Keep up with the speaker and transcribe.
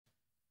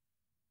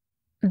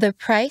The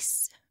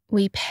price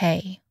we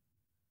pay.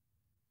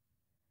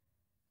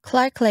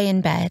 Clark lay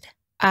in bed,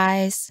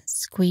 eyes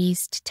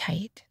squeezed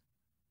tight.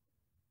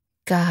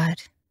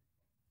 God,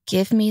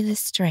 give me the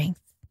strength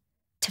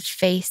to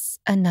face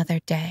another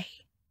day,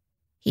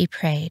 he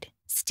prayed,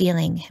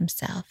 steeling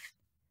himself.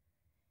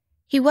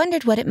 He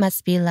wondered what it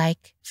must be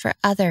like for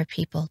other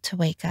people to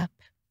wake up.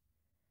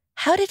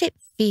 How did it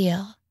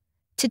feel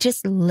to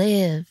just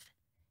live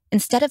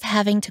instead of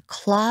having to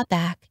claw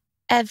back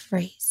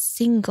every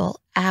single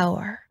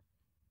hour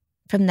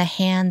from the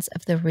hands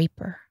of the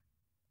reaper?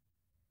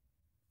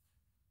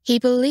 He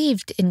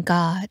believed in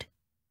God,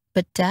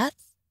 but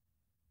death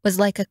was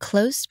like a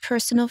close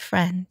personal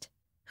friend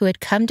who had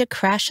come to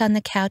crash on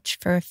the couch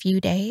for a few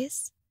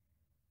days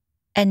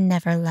and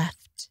never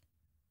left.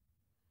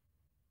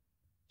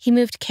 He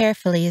moved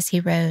carefully as he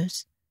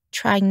rose,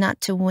 trying not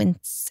to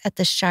wince at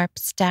the sharp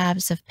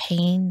stabs of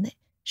pain that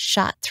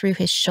shot through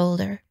his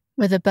shoulder,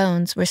 where the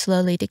bones were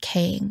slowly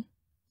decaying,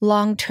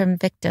 long-term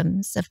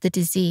victims of the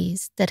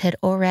disease that had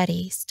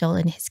already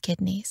stolen his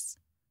kidneys.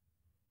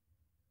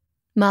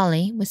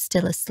 Molly was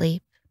still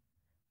asleep,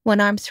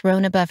 one arm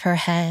thrown above her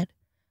head,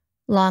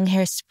 long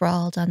hair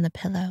sprawled on the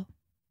pillow.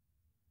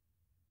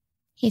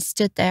 He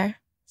stood there,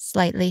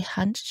 slightly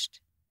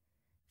hunched,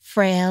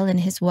 frail in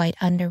his white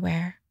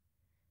underwear,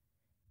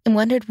 and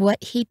wondered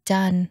what he'd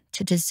done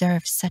to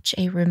deserve such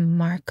a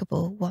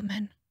remarkable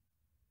woman,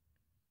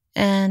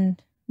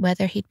 and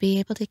whether he'd be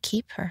able to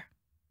keep her.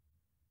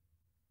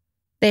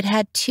 They'd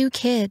had 2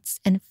 kids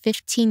and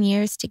 15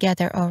 years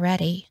together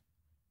already,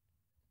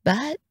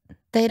 but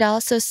they'd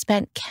also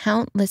spent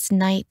countless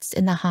nights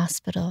in the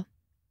hospital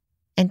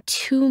and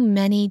too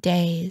many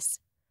days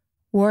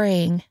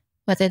worrying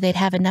whether they'd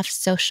have enough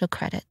social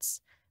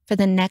credits for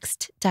the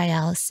next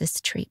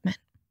dialysis treatment.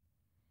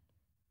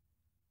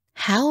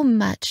 How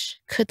much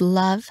could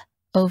love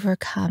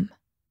overcome?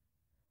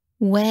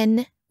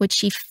 When would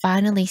she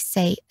finally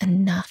say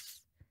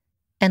enough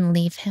and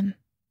leave him?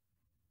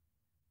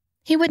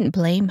 He wouldn't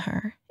blame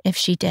her if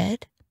she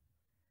did.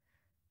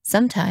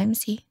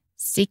 Sometimes he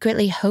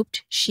secretly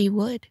hoped she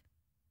would.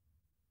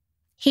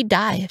 He'd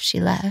die if she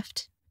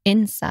left,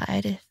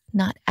 inside if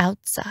not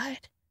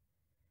outside.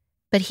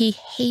 But he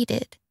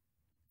hated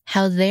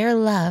how their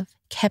love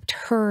kept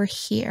her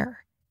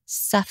here,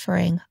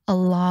 suffering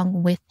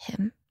along with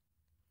him.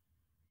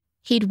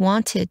 He'd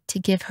wanted to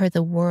give her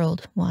the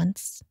world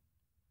once.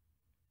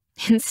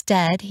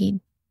 Instead,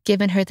 he'd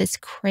given her this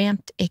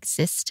cramped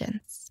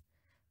existence,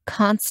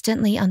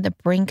 constantly on the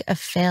brink of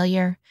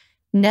failure,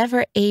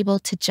 never able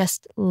to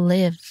just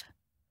live.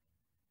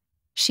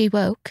 She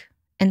woke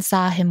and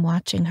saw him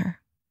watching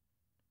her.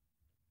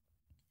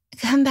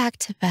 "Come back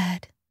to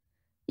bed.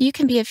 You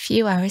can be a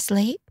few hours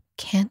late,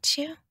 can't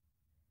you?"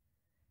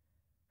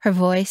 Her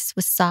voice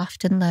was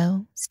soft and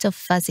low, still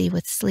fuzzy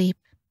with sleep.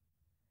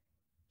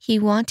 He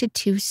wanted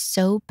to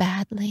so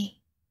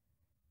badly,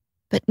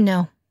 but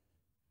no.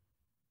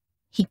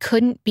 He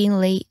couldn't be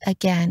late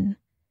again.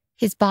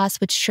 His boss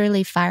would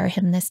surely fire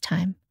him this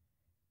time.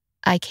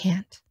 "I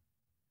can't."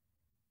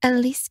 "At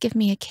least give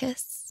me a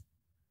kiss."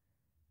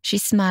 She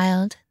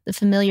smiled, the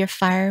familiar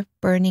fire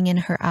burning in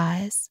her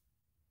eyes.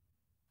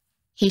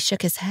 He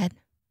shook his head.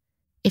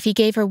 If he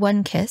gave her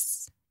 1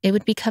 kiss, it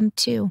would become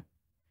 2,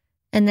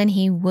 and then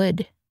he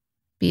would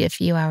be a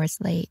few hours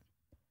late.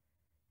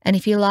 And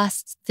if he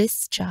lost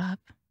this job,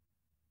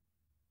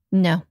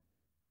 no.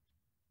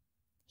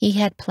 He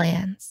had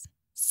plans,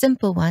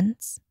 simple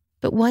ones,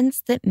 but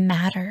ones that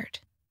mattered,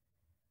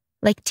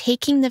 like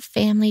taking the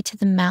family to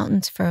the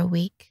mountains for a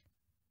week.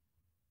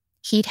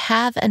 He'd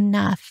have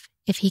enough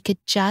if he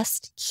could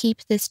just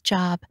keep this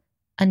job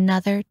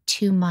another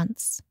 2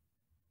 months,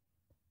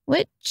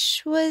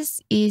 which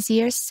was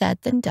easier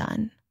said than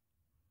done.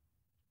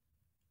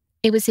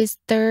 It was his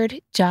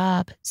 3rd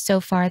job so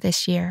far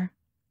this year.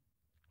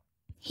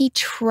 He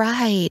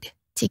tried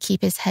to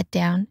keep his head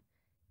down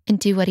and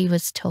do what he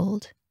was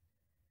told,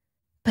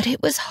 but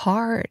it was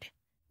hard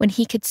when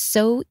he could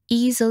so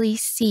easily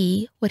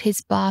see what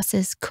his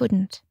bosses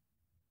couldn't.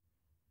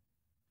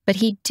 But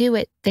he'd do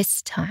it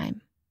this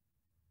time.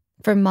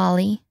 For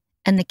Molly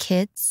and the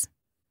kids.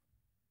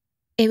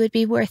 It would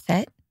be worth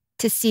it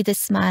to see the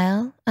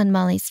smile on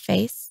Molly's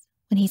face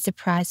when he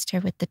surprised her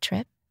with the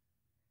trip.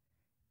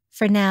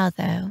 For now,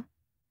 though,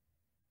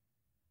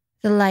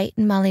 the light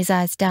in Molly's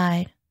eyes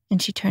died,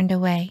 and she turned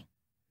away,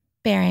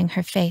 burying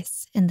her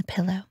face in the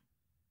pillow.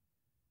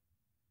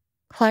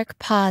 Clark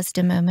paused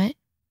a moment,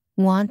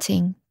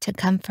 wanting to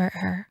comfort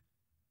her.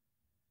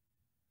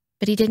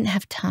 But he didn't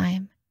have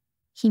time.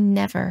 He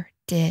never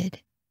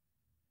did.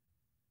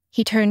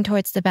 He turned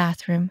towards the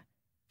bathroom,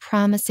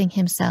 promising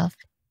himself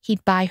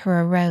he'd buy her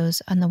a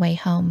rose on the way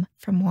home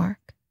from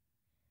work.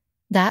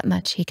 That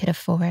much he could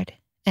afford,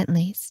 at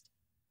least.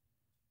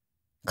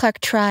 Clark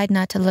tried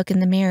not to look in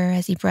the mirror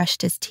as he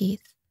brushed his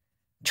teeth,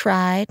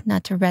 tried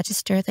not to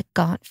register the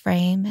gaunt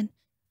frame and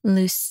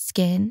loose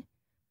skin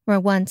where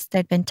once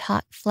there'd been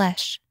taut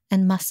flesh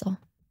and muscle.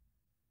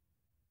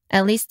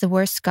 At least the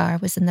worst scar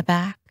was in the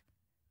back,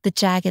 the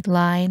jagged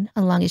line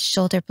along his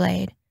shoulder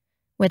blade,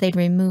 where they'd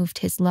removed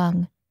his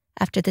lung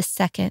after the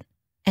second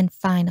and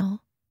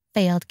final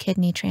failed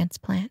kidney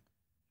transplant.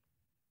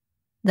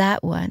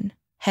 That one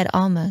had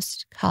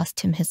almost cost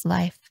him his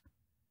life.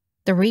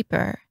 The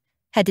Reaper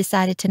had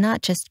decided to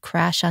not just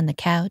crash on the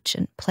couch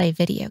and play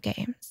video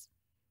games,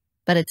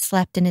 but had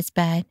slept in his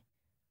bed,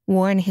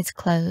 worn his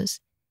clothes,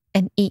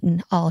 and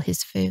eaten all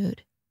his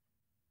food.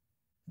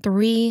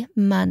 3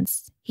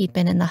 months he'd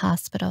been in the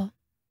hospital.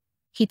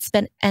 He'd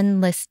spent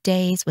endless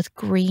days with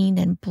green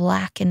and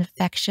black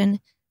infection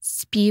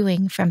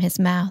spewing from his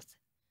mouth.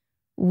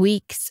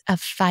 Weeks of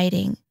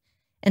fighting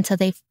until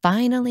they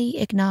finally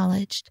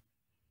acknowledged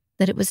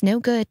that it was no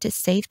good to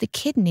save the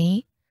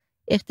kidney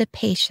if the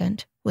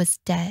patient was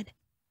dead.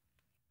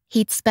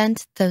 He'd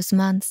spent those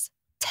months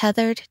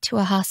tethered to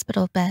a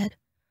hospital bed,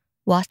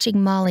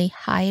 watching Molly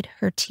hide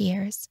her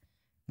tears,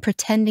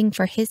 pretending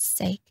for his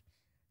sake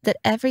that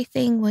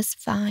everything was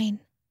fine.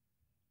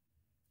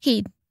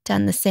 He'd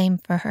done the same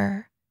for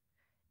her,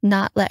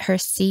 not let her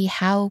see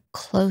how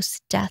close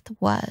death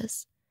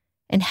was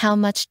and how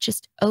much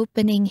just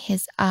opening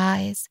his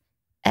eyes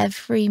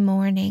every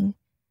morning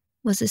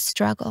was a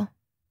struggle.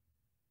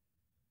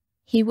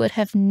 He would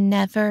have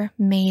never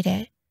made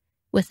it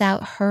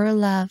without her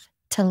love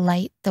to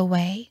light the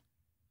way.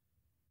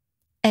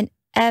 And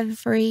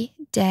every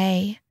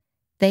day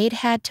they'd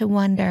had to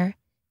wonder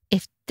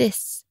if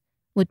this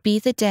would be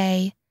the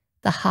day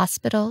the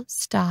hospital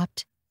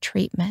stopped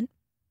treatment.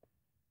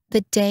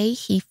 The day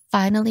he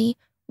finally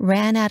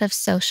ran out of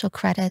social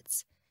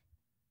credits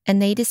and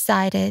they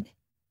decided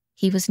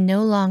he was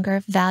no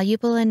longer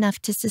valuable enough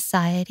to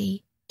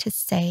society to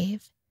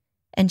save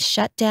and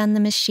shut down the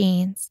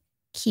machines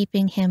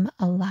keeping him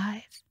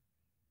alive.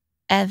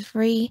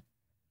 Every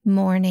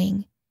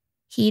morning,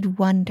 he'd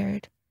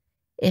wondered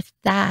if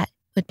that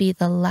would be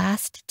the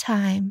last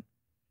time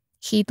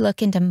he'd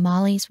look into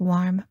Molly's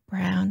warm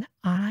brown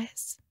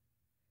eyes.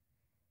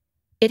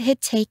 It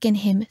had taken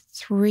him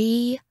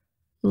 3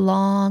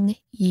 long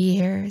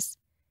years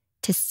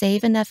to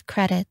save enough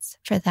credits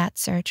for that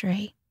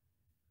surgery.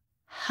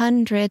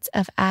 Hundreds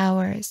of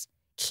hours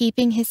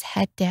keeping his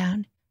head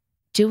down,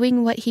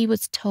 doing what he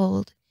was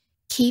told,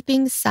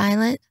 keeping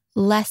silent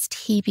lest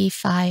he be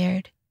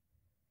fired.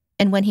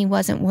 And when he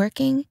wasn't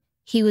working,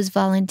 he was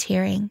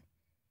volunteering.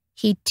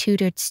 He'd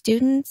tutored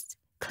students,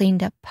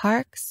 cleaned up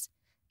parks,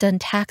 done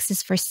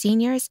taxes for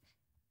seniors,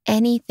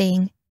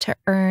 anything to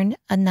earn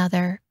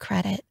another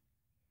credit.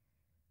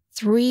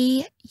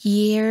 3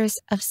 years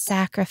of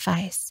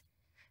sacrifice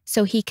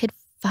so he could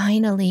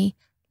finally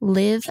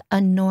live a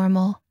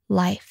normal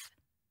life.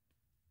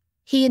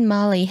 He and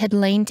Molly had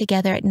lain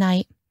together at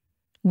night,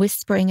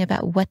 whispering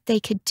about what they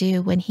could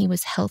do when he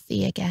was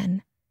healthy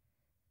again.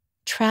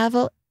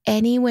 Travel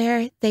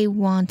anywhere they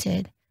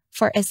wanted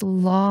for as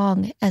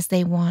long as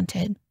they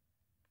wanted.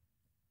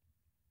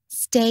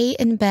 Stay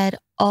in bed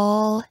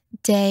all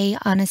day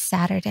on a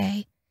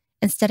Saturday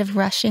instead of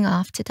rushing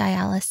off to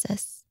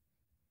dialysis.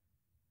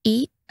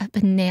 Eat a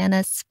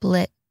banana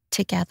split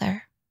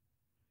together.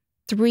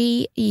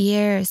 3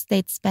 years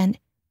they'd spent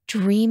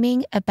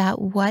dreaming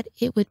about what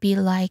it would be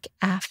like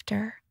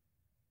after.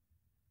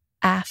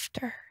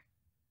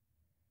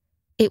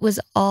 It was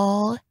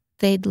all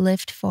they'd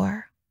lived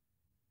for.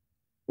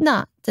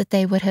 Not that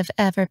they would have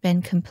ever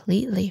been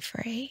completely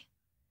free.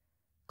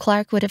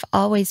 Clark would have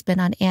always been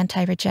on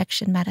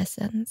anti-rejection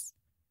medicines.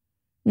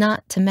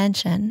 Not to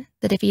mention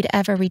that if he'd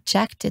ever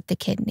rejected the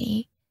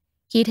kidney,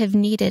 he'd have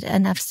needed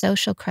enough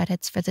social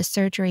credits for the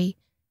surgery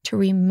to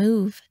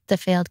remove the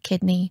failed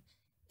kidney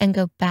and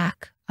go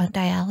back on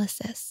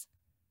dialysis.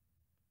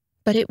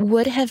 But it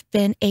would have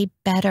been a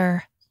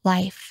better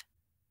life,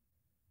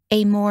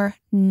 a more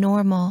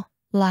normal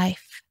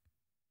life.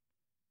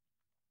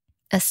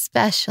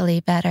 Especially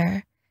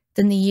better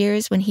than the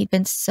years when he'd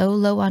been so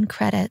low on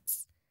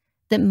credits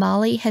that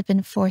Molly had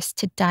been forced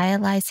to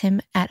dialyze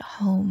him at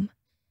home,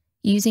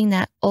 using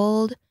that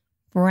old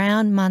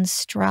brown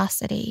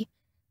monstrosity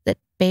that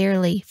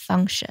barely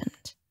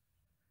functioned.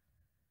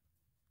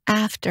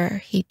 After,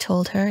 he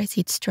told her as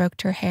he'd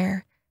stroked her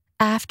hair,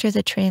 after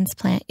the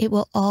transplant, it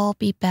will all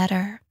be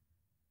better.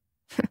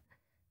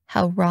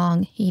 How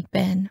wrong he'd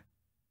been.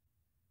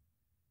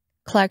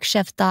 Clark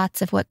shoved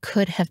thoughts of what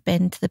could have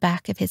been to the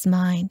back of his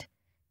mind.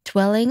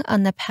 Dwelling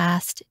on the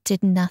past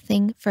did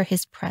nothing for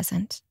his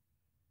present.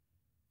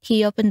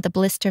 He opened the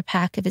blister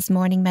pack of his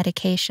morning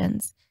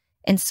medications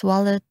and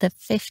swallowed the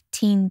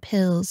 15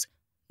 pills,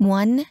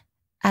 one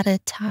at a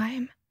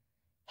time,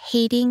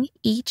 hating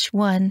each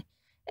one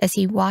as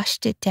he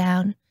washed it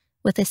down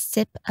with a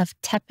sip of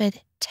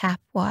tepid tap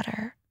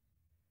water.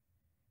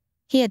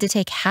 He had to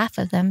take half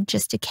of them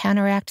just to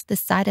counteract the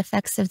side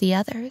effects of the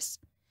others.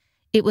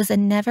 It was a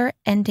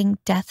never-ending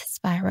death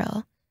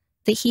spiral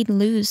that he'd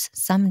lose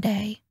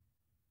someday.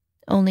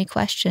 Only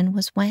question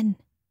was when.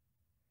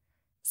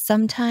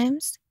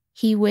 Sometimes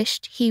he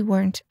wished he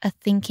weren't a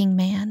thinking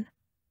man,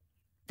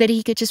 that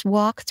he could just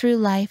walk through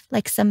life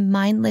like some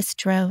mindless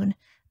drone,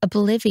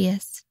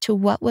 oblivious to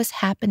what was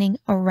happening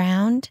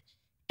around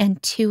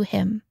and to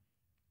him.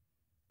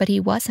 But he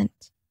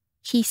wasn't.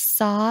 He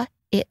saw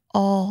it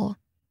all,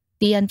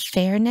 the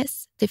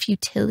unfairness, the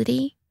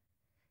futility.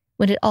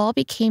 When it all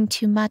became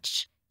too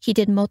much, he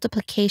did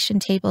multiplication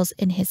tables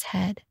in his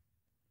head.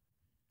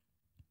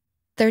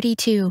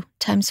 32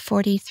 times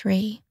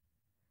 43,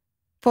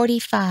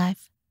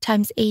 45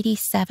 times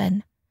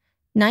 87,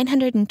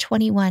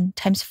 921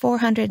 times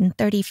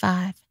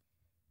 435.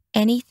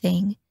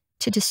 Anything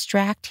to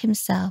distract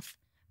himself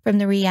from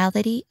the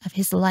reality of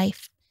his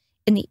life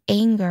and the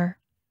anger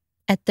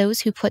at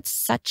those who put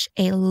such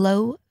a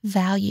low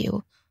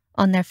value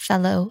on their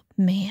fellow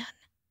man.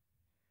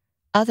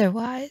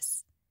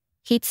 Otherwise,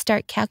 he'd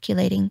start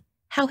calculating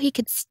how he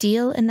could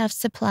steal enough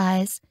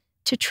supplies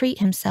to treat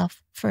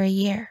himself for a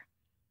year,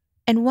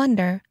 and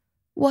wonder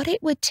what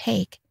it would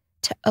take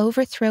to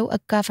overthrow a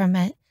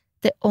government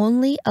that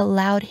only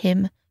allowed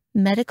him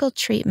medical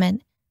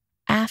treatment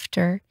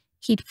after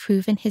he'd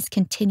proven his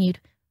continued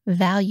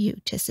value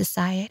to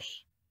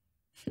society.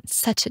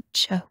 Such a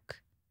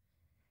joke.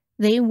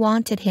 They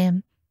wanted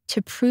him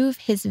to prove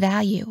his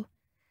value,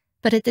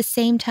 but at the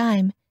same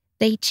time,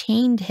 they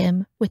chained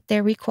him with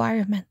their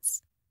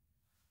requirements.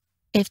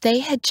 If they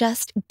had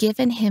just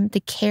given him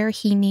the care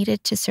he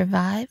needed to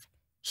survive,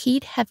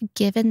 he'd have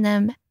given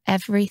them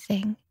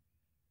everything.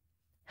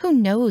 Who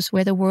knows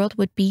where the world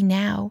would be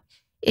now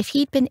if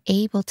he'd been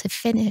able to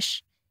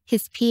finish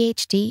his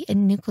PhD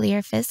in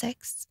nuclear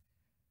physics?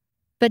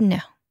 But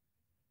no,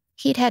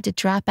 he'd had to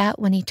drop out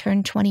when he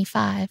turned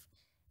 25,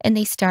 and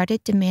they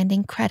started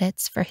demanding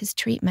credits for his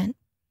treatment.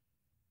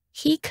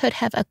 He could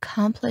have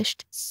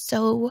accomplished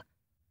so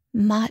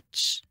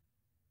much.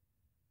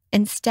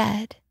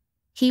 Instead,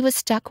 he was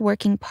stuck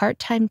working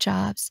part-time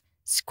jobs,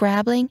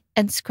 scrabbling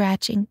and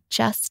scratching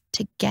just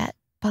to get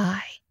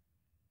by.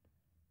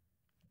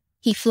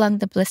 He flung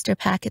the blister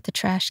pack at the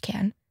trash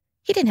can.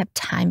 He didn't have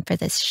time for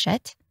this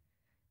shit.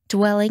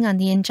 Dwelling on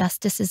the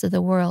injustices of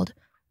the world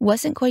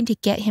wasn't going to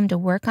get him to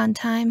work on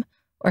time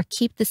or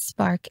keep the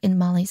spark in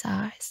Molly's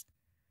eyes.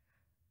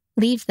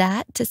 Leave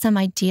that to some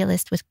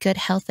idealist with good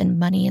health and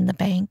money in the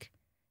bank,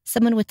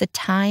 someone with the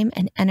time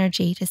and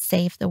energy to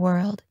save the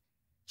world.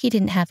 He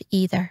didn't have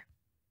either.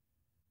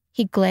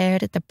 He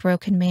glared at the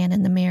broken man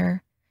in the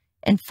mirror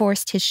and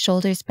forced his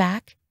shoulders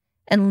back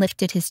and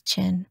lifted his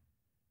chin.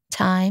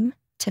 Time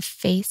to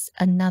face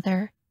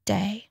another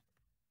day.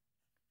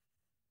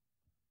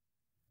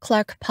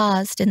 Clark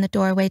paused in the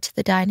doorway to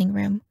the dining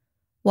room,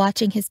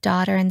 watching his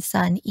daughter and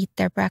son eat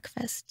their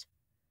breakfast.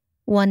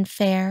 One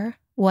fair,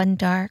 one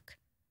dark,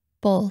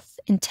 both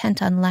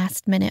intent on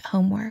last-minute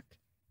homework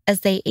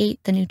as they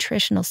ate the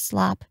nutritional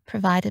slop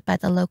provided by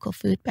the local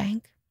food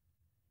bank.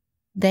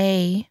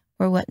 They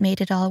were what made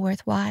it all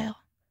worthwhile.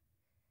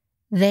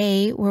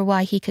 They were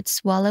why he could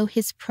swallow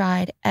his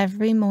pride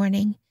every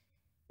morning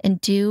and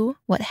do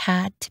what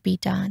had to be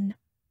done.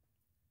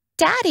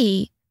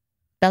 "Daddy!"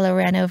 Bella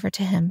ran over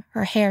to him,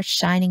 her hair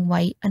shining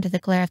white under the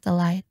glare of the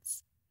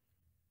lights.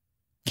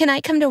 "Can I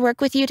come to work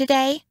with you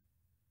today?"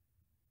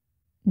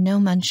 "No,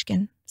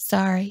 Munchkin.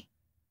 Sorry.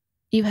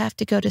 You have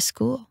to go to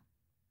school."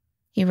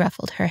 He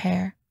ruffled her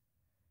hair.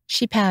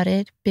 She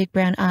pouted, big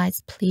brown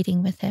eyes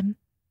pleading with him.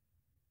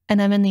 "And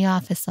I'm in the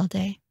office all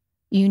day.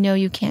 You know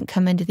you can't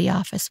come into the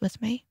office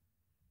with me."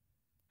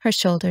 Her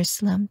shoulders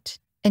slumped,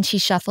 and she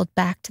shuffled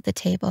back to the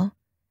table.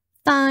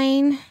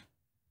 "Fine."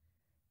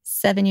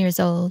 7 years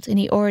old, and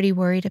he already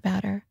worried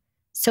about her.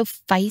 So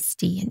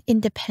feisty and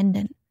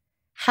independent.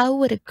 How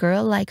would a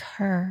girl like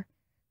her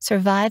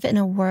survive in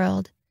a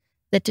world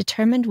that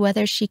determined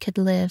whether she could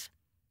live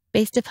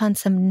based upon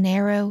some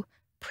narrow,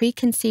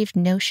 preconceived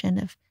notion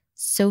of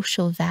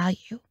social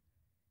value,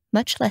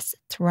 much less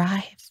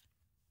thrive?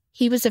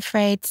 He was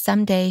afraid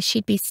someday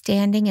she'd be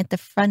standing at the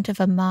front of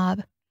a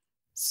mob,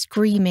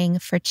 screaming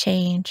for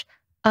change,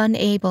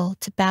 unable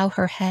to bow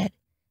her head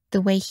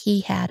the way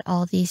he had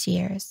all these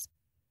years.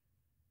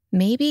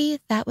 Maybe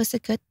that was a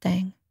good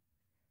thing.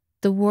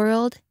 The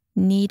world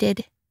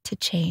needed to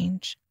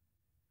change.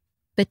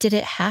 But did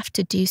it have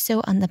to do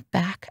so on the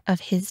back of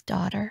his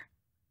daughter?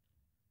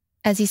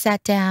 As he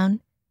sat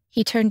down,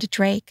 he turned to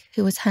Drake,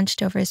 who was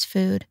hunched over his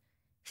food.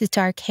 His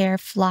dark hair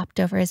flopped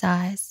over his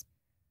eyes.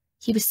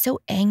 He was so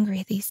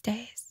angry these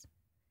days.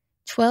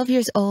 12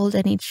 years old,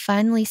 and he'd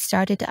finally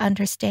started to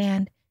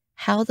understand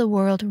how the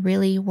world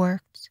really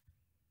worked.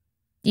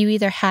 You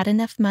either had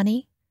enough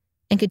money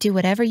and could do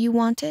whatever you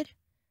wanted,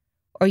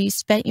 or you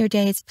spent your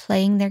days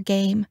playing their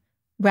game,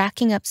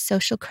 racking up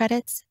social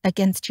credits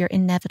against your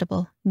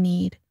inevitable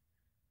need.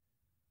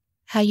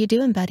 "How you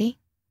doing, buddy?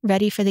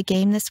 Ready for the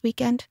game this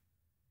weekend?"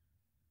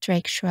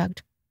 Drake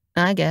shrugged.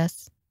 "I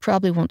guess.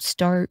 Probably won't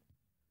start."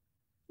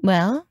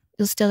 "Well,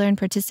 you'll still earn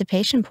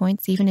participation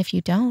points even if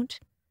you don't."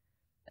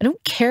 "I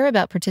don't care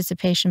about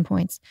participation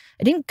points.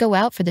 I didn't go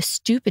out for the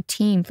stupid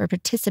team for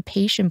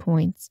participation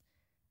points.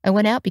 I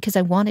went out because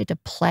I wanted to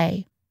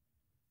play."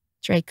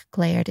 Drake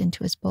glared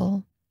into his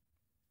bowl.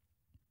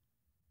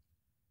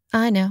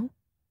 "I know.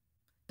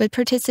 But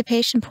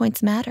participation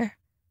points matter,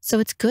 so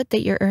it's good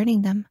that you're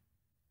earning them."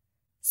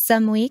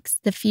 Some weeks,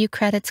 the few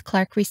credits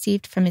Clark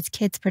received from his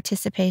kids'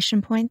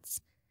 participation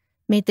points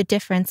made the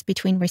difference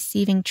between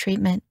receiving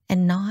treatment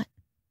and not.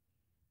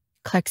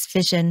 Clark's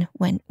vision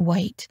went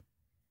white.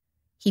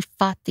 He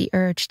fought the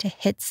urge to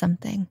hit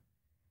something.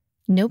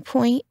 No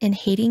point in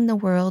hating the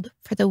world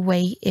for the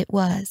way it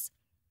was.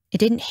 It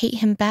didn't hate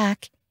him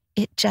back.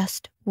 It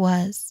just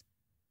was.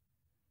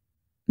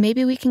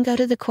 Maybe we can go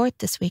to the court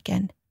this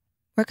weekend.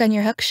 Work on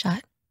your hook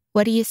shot.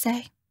 What do you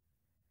say?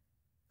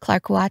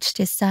 Clark watched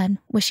his son,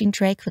 wishing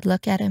Drake would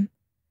look at him.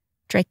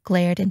 Drake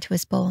glared into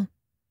his bowl.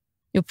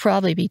 You'll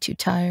probably be too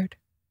tired.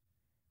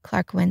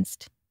 Clark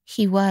winced.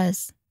 He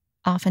was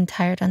often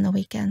tired on the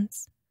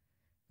weekends.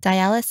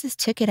 Dialysis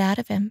took it out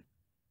of him.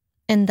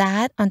 And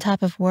that, on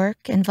top of work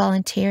and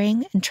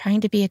volunteering and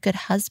trying to be a good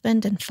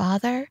husband and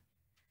father,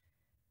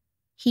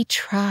 he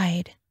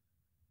tried.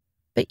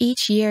 But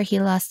each year he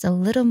lost a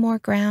little more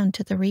ground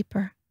to the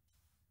reaper.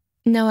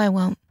 No, I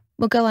won't.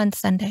 We'll go on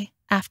Sunday,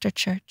 after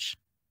church.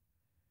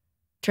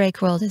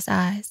 Drake rolled his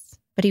eyes,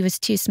 but he was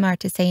too smart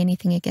to say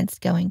anything against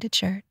going to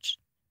church.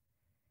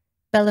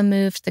 Bella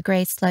moved the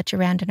gray sludge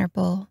around in her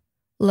bowl,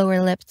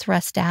 lower lip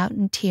thrust out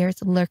and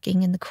tears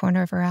lurking in the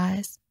corner of her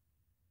eyes.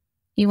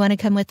 You want to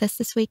come with us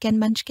this weekend,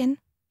 Munchkin?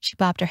 She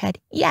bobbed her head.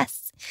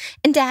 Yes.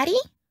 And Daddy?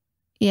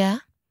 Yeah?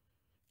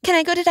 Can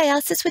I go to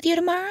dialysis with you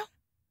tomorrow?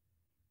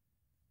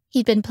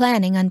 He'd been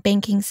planning on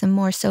banking some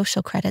more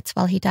social credits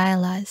while he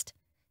dialyzed,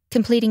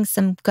 completing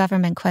some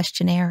government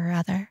questionnaire or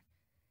other.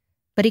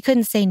 But he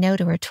couldn't say no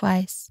to her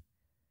twice.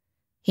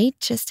 He'd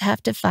just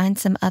have to find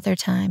some other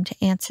time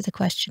to answer the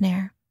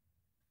questionnaire.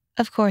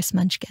 Of course,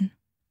 Munchkin.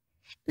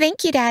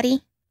 Thank you,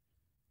 Daddy.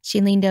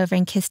 She leaned over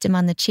and kissed him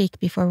on the cheek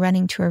before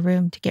running to her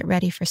room to get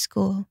ready for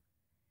school.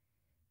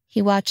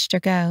 He watched her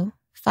go,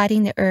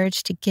 fighting the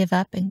urge to give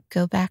up and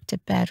go back to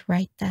bed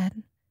right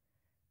then.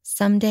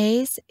 Some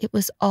days, it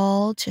was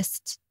all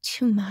just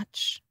too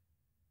much.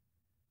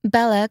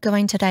 Bella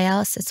going to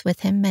dialysis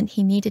with him meant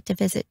he needed to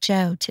visit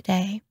Joe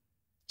today.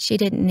 She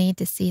didn't need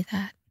to see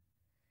that.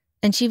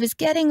 And she was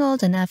getting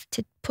old enough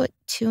to put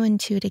two and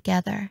two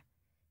together,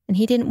 and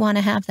he didn't want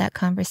to have that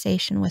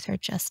conversation with her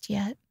just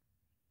yet.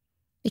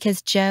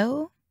 Because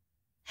Joe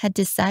had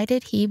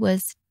decided he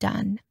was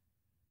done.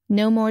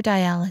 No more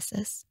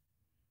dialysis.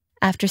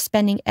 After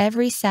spending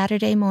every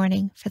Saturday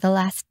morning for the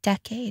last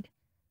decade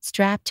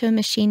strapped to a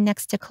machine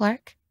next to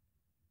Clark,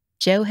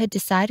 Joe had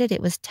decided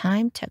it was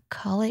time to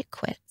call it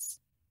quits.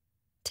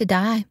 To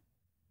die.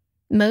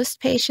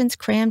 Most patients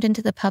crammed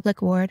into the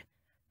public ward,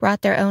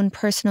 brought their own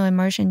personal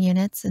immersion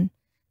units, and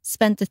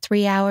spent the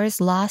 3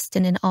 hours lost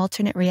in an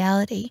alternate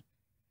reality.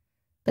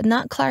 But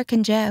not Clark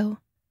and Joe.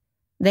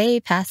 They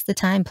passed the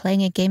time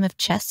playing a game of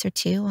chess or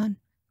two on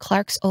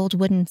Clark's old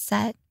wooden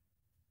set.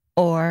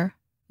 Or,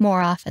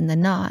 more often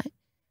than not,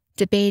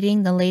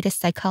 debating the latest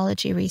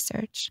psychology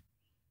research.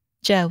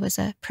 Joe was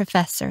a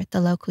professor at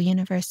the local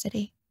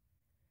university.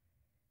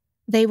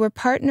 They were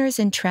partners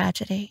in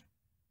tragedy.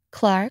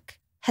 Clark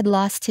had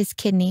lost his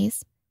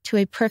kidneys to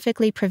a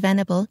perfectly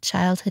preventable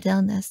childhood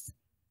illness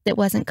that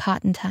wasn't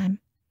caught in time.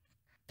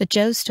 But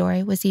Joe's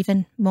story was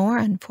even more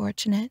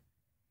unfortunate.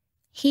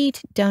 He'd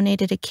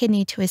donated a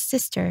kidney to his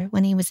sister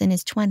when he was in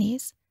his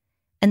 20s,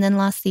 and then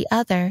lost the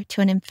other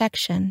to an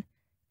infection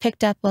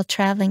picked up while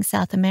traveling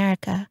South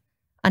America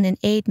on an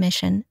aid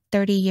mission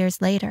 30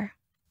 years later.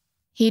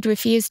 He'd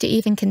refused to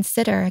even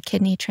consider a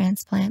kidney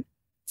transplant,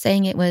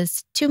 saying it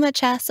was too much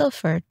hassle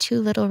for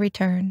too little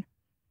return.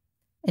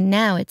 And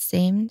now, it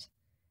seemed,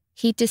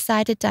 he'd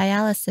decided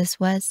dialysis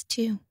was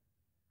too.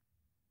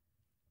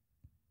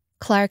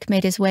 Clark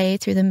made his way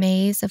through the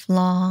maze of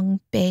long,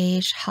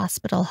 beige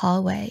hospital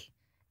hallway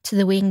to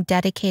the wing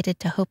dedicated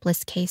to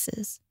hopeless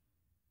cases.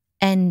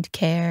 End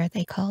care,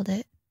 they called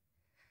it.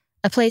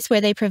 A place where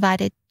they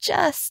provided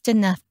just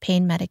enough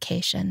pain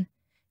medication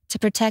to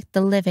protect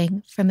the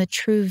living from a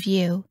true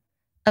view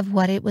of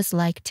what it was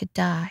like to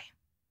die.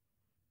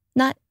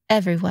 Not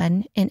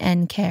everyone in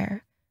end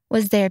care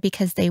was there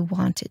because they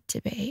wanted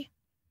to be.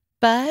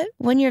 But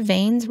when your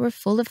veins were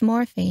full of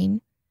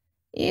morphine,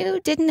 you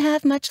didn't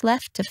have much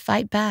left to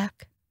fight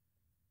back.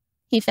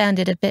 He found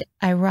it a bit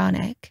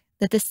ironic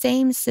that the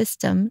same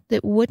system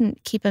that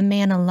wouldn't keep a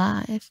man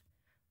alive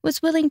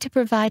was willing to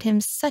provide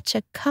him such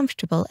a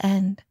comfortable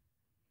end.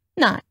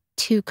 Not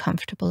too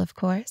comfortable, of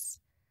course.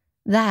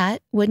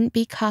 That wouldn't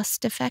be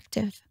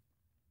cost-effective.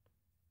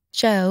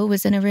 Joe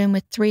was in a room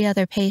with 3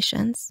 other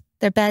patients,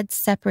 their beds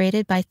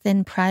separated by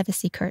thin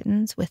privacy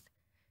curtains with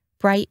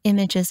bright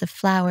images of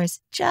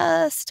flowers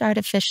just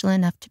artificial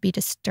enough to be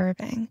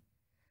disturbing,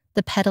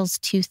 the petals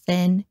too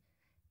thin,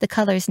 the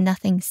colors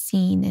nothing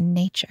seen in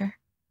nature.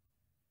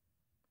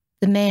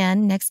 The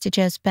man next to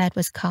Joe's bed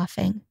was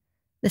coughing,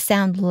 the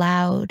sound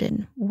loud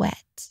and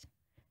wet,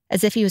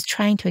 as if he was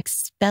trying to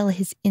expel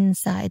his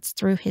insides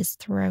through his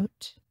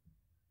throat.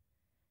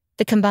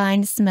 The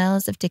combined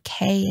smells of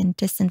decay and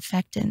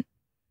disinfectant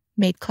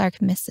made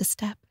Clark miss a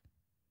step.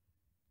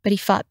 But he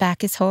fought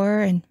back his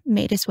horror and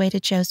made his way to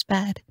Joe's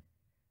bed.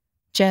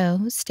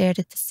 Joe stared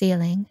at the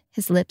ceiling,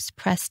 his lips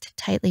pressed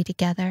tightly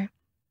together,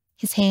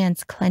 his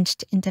hands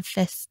clenched into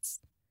fists.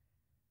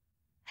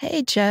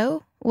 Hey,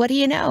 Joe, what do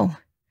you know?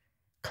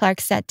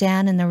 Clark sat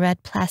down in the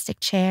red plastic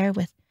chair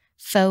with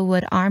faux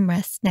wood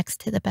armrests next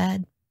to the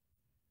bed.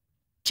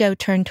 Joe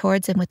turned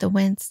towards him with a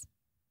wince.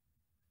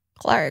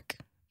 Clark,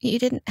 you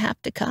didn't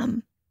have to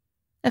come.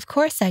 Of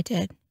course I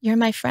did. You're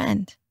my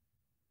friend.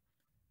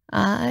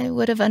 I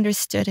would have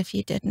understood if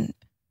you didn't.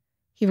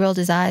 He rolled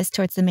his eyes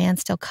towards the man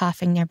still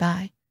coughing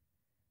nearby.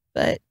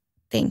 But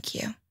thank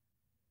you.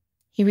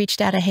 He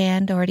reached out a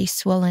hand already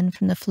swollen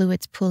from the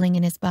fluids pooling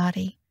in his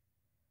body.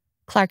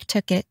 Clark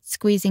took it,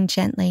 squeezing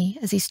gently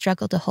as he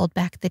struggled to hold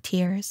back the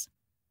tears.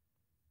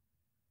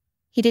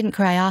 He didn't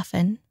cry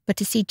often, but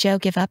to see Joe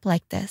give up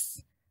like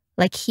this,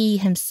 like he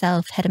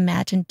himself had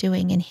imagined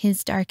doing in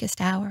his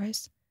darkest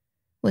hours,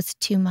 was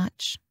too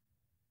much.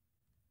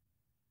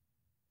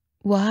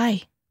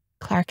 Why?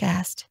 Clark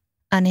asked,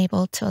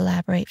 unable to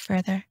elaborate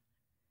further.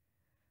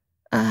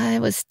 I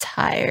was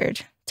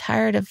tired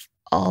of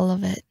all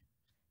of it.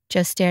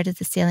 Joe stared at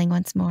the ceiling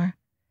once more,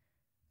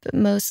 but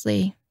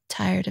mostly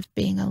tired of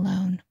being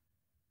alone.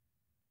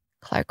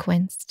 Clark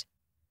winced.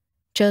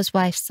 Joe's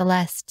wife,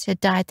 Celeste, had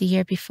died the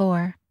year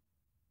before,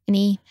 and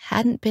he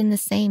hadn't been the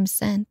same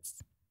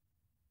since.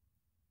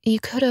 You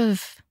could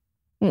have,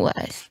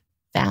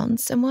 found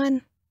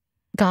someone?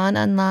 Gone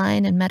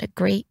online and met a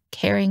great,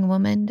 caring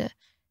woman to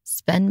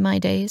spend my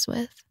days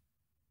with?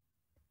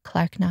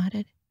 Clark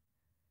nodded.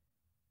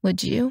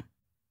 Would you?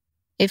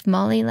 If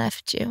Molly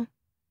left you,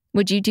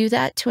 would you do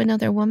that to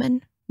another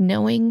woman,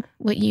 knowing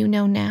what you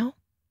know now?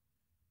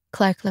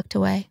 Clark looked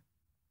away.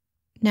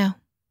 No.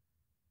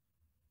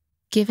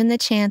 Given the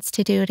chance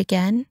to do it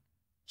again,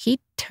 he'd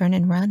turn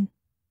and run.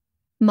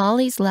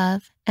 Molly's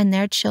love and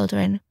their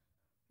children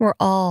were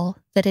all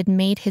that had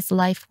made his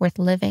life worth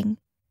living.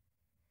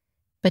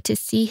 But to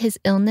see his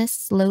illness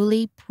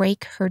slowly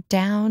break her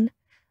down,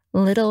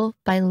 little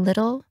by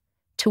little,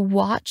 to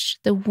watch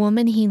the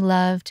woman he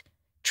loved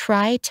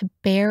try to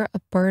bear a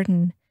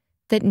burden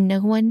that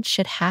no one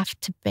should have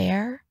to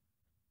bear?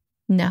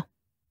 No.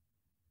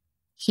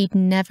 He'd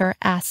never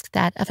ask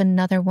that of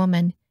another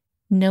woman,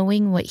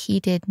 knowing what he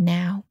did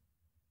now.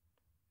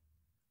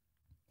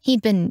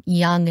 He'd been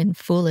young and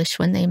foolish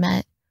when they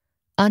met,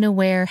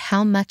 unaware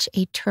how much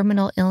a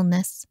terminal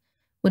illness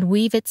would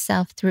weave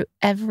itself through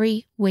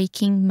every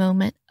waking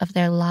moment of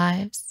their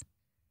lives,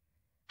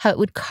 how it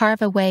would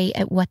carve away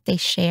at what they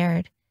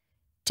shared,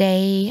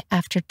 day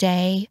after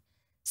day,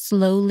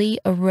 slowly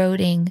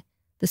eroding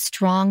the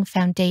strong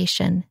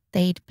foundation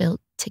they'd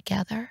built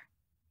together.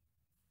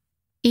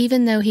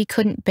 Even though he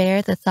couldn't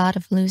bear the thought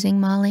of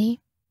losing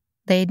Molly,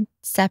 they'd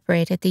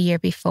separated the year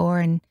before,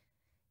 and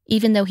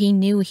even though he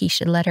knew he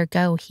should let her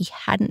go, he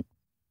hadn't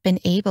been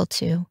able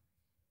to.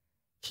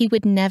 He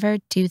would never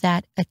do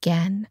that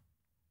again.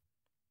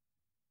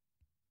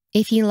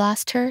 If he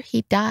lost her,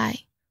 he'd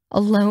die,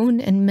 alone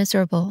and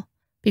miserable,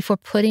 before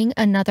putting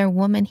another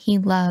woman he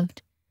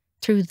loved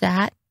through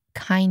that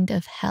kind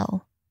of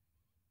hell.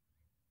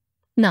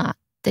 Not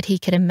that he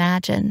could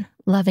imagine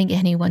loving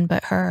anyone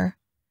but her.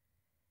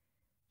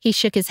 He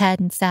shook his head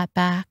and sat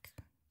back,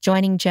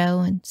 joining Joe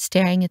and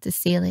staring at the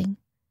ceiling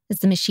as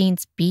the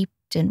machines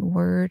beeped and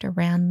whirred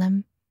around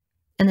them,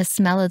 and the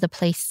smell of the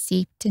place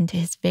seeped into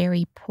his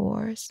very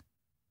pores.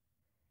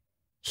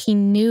 He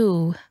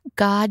knew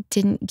God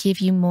didn't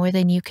give you more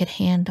than you could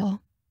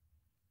handle,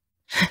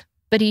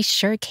 but he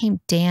sure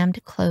came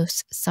damned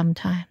close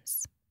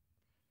sometimes.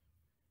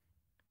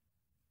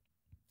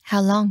 How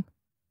long?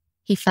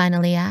 He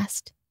finally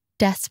asked,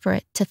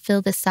 desperate to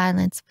fill the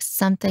silence with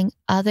something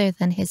other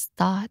than his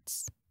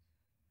thoughts.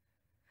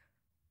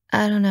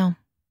 I don't know.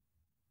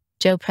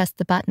 Joe pressed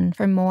the button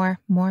for more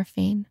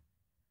morphine.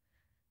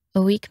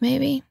 A week,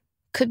 maybe?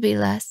 Could be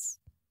less.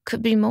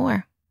 Could be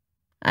more.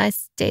 I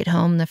stayed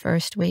home the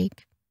first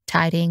week,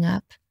 tidying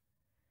up,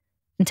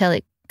 until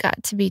it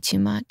got to be too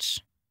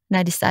much, and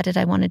I decided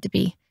I wanted to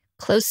be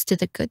close to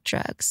the good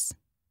drugs.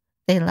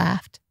 They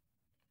laughed.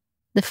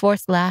 The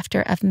forced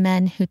laughter of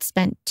men who'd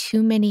spent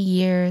too many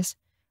years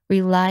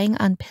relying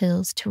on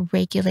pills to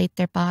regulate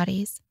their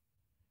bodies.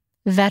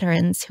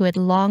 Veterans who had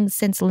long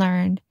since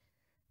learned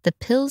the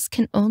pills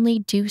can only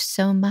do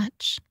so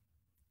much,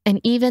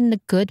 and even the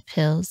good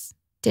pills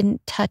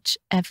didn't touch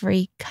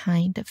every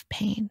kind of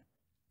pain.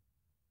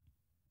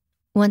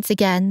 Once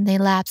again, they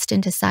lapsed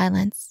into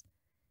silence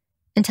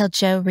until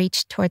Joe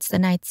reached towards the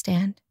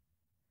nightstand.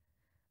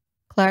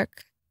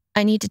 Clark,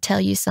 I need to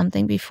tell you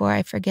something before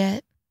I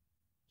forget.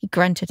 He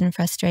grunted in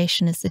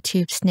frustration as the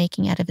tube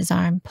snaking out of his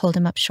arm pulled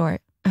him up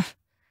short.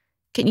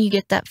 Can you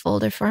get that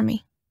folder for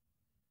me?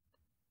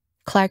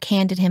 Clark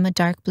handed him a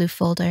dark blue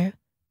folder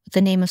with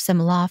the name of some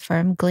law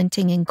firm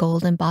glinting in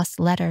gold embossed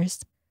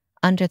letters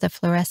under the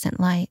fluorescent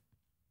light.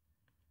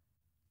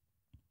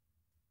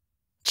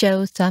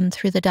 Joe thumbed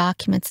through the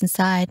documents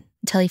inside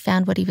until he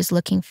found what he was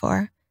looking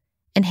for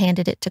and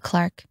handed it to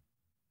Clark.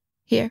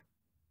 Here,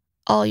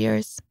 all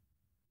yours.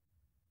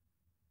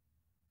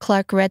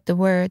 Clark read the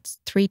words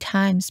 3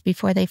 times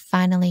before they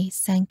finally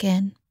sank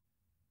in.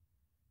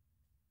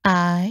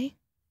 I,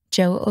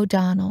 Joe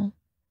O'Donnell,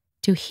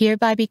 do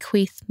hereby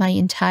bequeath my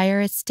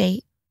entire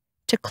estate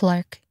to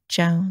Clark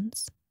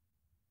Jones.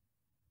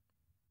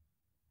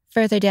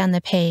 Further down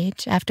the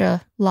page, after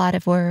a lot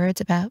of words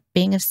about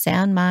being of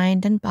sound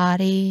mind and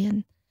body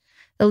and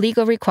the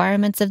legal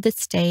requirements of the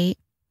state.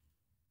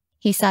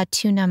 He saw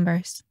two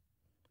numbers: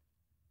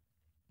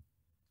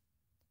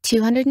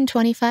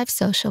 225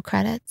 social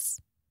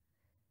credits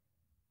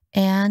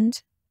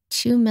and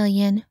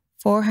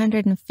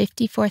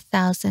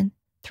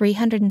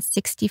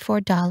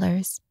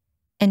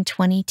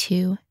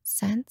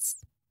 $2,454,364.22.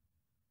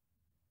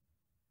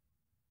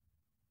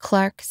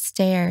 Clark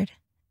stared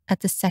at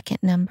the second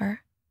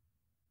number.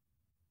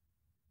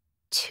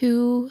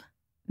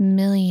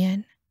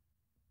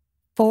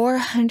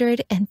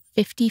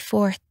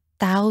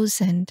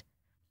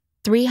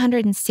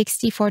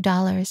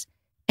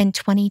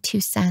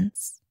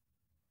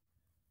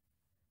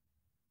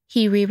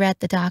 He reread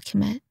the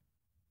document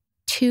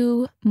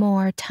 2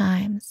 more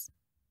times,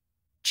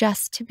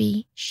 just to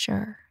be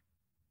sure.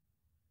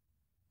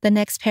 The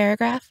next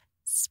paragraph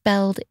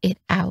spelled it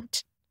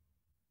out: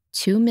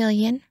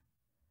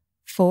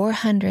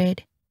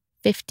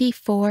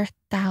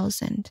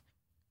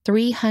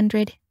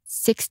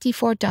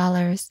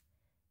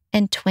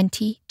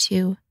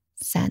 $2,454,364.22.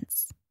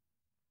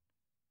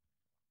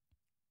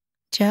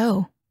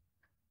 Joe.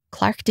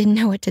 Clark didn't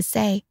know what to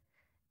say.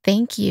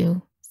 Thank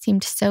you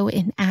seemed so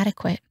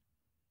inadequate.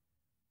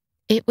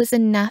 It was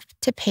enough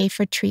to pay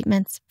for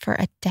treatments for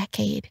a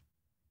decade,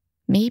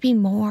 maybe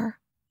more.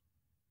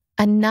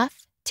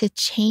 Enough to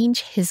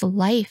change his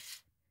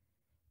life,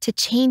 to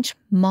change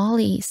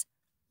Molly's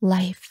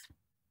life.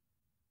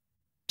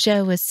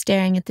 Joe was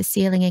staring at the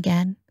ceiling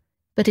again,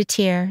 but a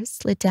tear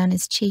slid down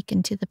his cheek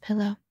into the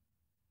pillow.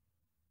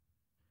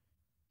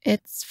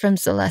 It's from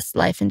Celeste's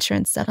life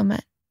insurance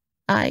settlement.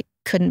 I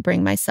couldn't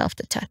bring myself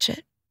to touch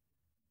it.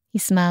 He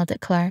smiled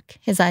at Clark,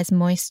 his eyes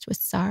moist with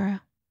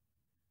sorrow.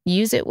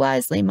 Use it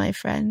wisely, my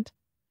friend.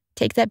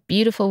 Take that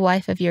beautiful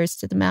wife of yours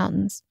to the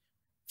mountains.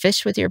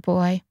 Fish with your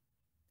boy.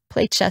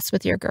 Play chess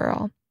with your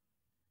girl.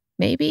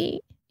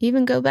 Maybe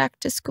even go back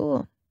to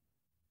school.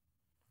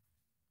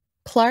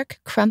 Clark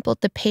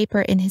crumpled the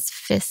paper in his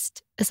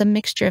fist as a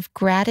mixture of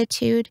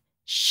gratitude,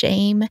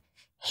 shame,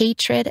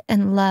 hatred,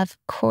 and love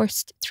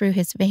coursed through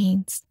his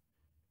veins.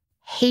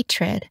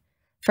 Hatred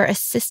for a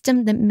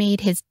system that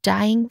made his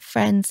dying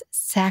friend's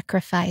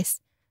sacrifice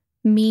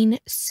mean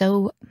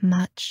so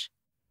much.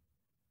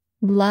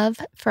 Love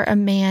for a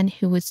man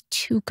who was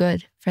too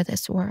good for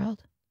this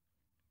world.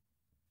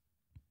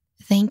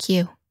 Thank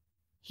you,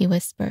 he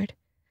whispered.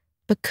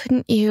 But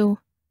couldn't you?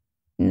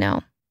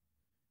 No.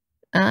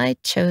 I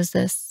chose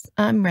this.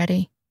 I'm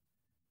ready.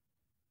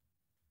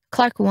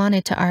 Clark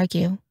wanted to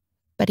argue,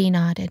 but he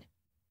nodded.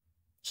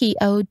 He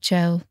owed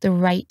Joe the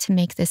right to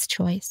make this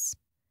choice.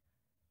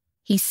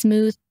 He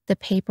smoothed the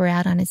paper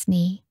out on his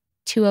knee,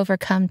 too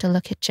overcome to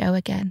look at Joe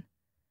again.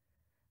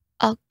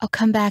 I'll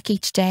come back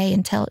each day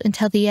until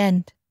the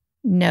end.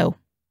 No.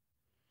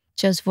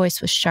 Joe's voice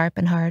was sharp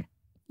and hard.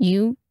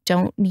 You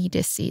don't need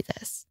to see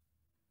this.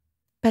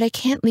 But I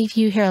can't leave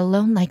you here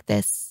alone like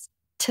this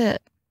to...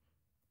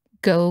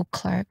 Go,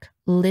 Clark.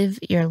 Live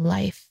your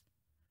life.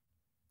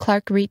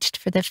 Clark reached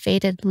for the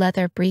faded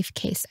leather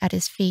briefcase at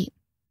his feet.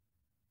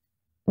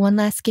 One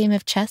last game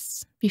of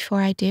chess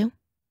before I do?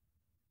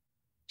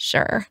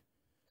 Sure.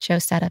 Joe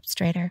sat up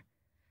straighter.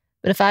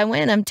 But if I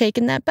win, I'm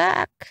taking that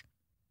back.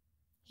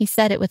 He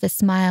said it with a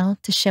smile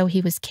to show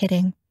he was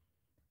kidding,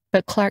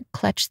 but Clark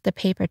clutched the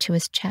paper to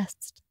his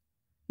chest.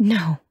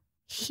 No,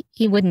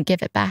 he wouldn't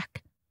give it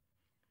back.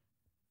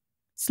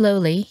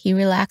 Slowly, he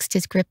relaxed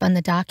his grip on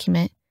the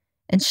document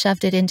and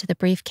shoved it into the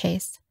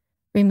briefcase,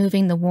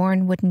 removing the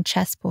worn wooden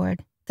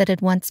chessboard that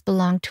had once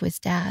belonged to his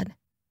dad.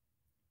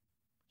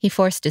 He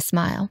forced a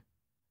smile.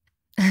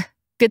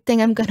 Good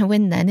thing I'm going to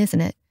win then,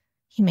 isn't it?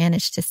 He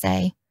managed to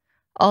say,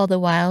 all the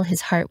while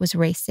his heart was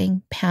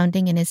racing,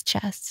 pounding in his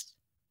chest.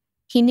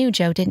 He knew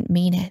Joe didn't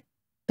mean it,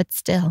 but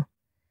still,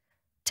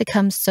 to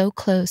come so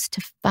close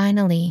to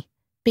finally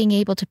being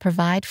able to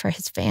provide for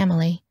his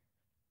family.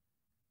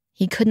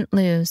 He couldn't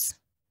lose,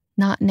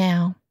 not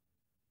now.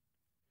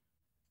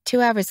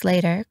 2 hours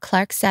later,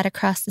 Clark sat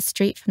across the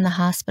street from the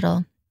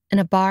hospital in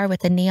a bar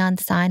with a neon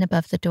sign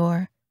above the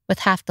door with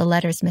half the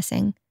letters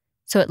missing,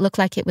 so it looked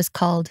like it was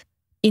called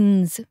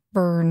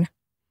Innsburn.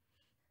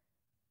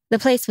 The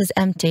place was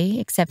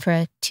empty except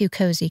for 2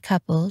 cozy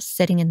couples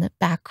sitting in the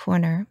back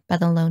corner by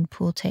the lone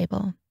pool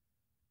table.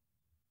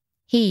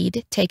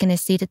 He'd taken a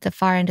seat at the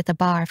far end of the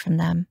bar from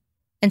them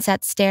and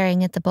sat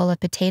staring at the bowl of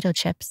potato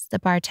chips the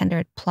bartender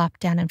had plopped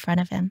down in front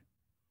of him.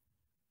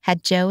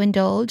 Had Joe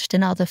indulged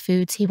in all the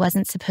foods he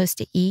wasn't supposed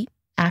to eat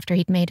after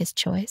he'd made his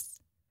choice?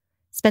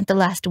 Spent the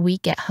last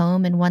week at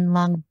home in one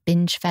long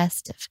binge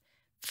fest of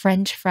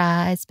French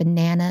fries,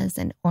 bananas,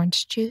 and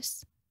orange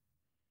juice?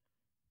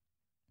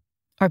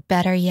 Or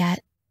better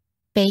yet,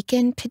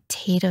 bacon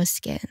potato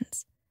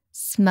skins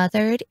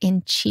smothered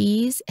in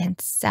cheese and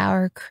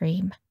sour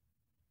cream.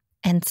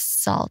 And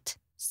salt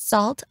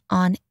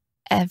on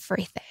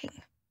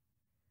everything.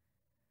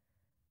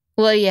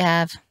 What'll you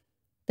have?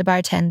 The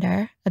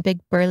bartender, a big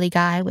burly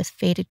guy with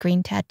faded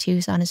green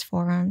tattoos on his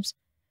forearms,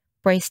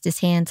 braced his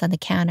hands on the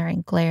counter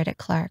and glared at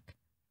Clark.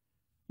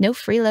 No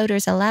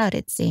freeloaders allowed,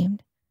 it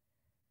seemed.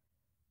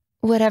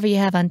 Whatever you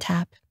have on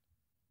tap.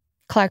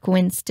 Clark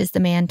winced as the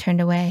man turned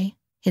away.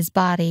 His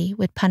body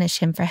would punish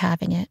him for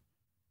having it,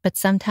 but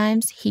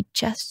sometimes he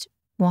just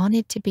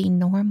wanted to be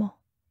normal.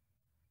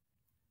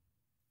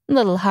 A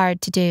little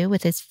hard to do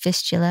with his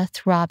fistula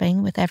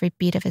throbbing with every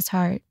beat of his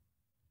heart.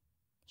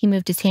 He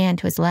moved his hand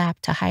to his lap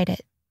to hide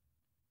it.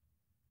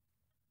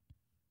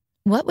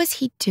 What was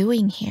he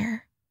doing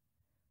here?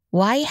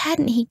 Why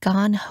hadn't he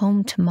gone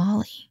home to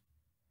Molly?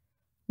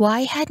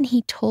 Why hadn't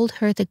he told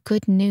her the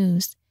good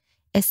news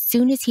as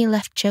soon as he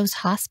left Joe's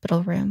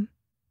hospital room?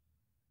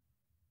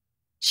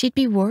 She'd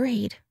be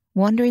worried,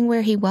 wondering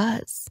where he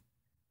was.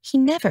 He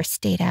never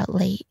stayed out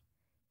late,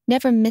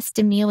 never missed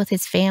a meal with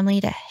his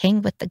family to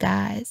hang with the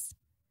guys.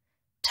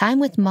 Time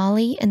with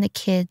Molly and the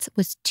kids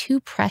was too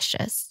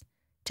precious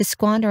to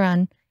squander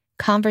on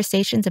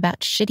conversations about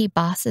shitty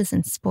bosses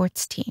and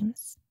sports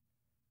teams.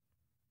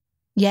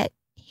 Yet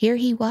here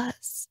he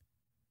was,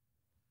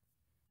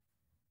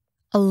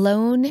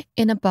 alone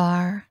in a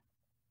bar,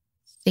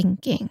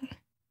 thinking.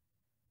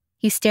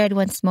 He stared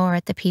once more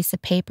at the piece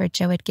of paper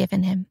Joe had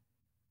given him.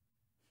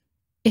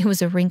 It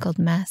was a wrinkled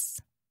mess.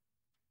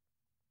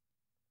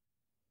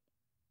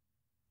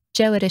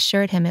 Joe had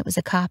assured him it was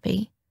a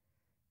copy,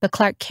 but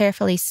Clark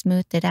carefully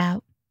smoothed it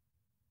out.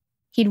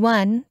 He'd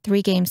won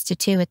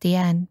 3-2 at the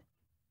end,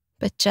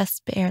 but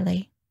just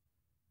barely,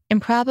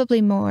 and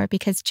probably more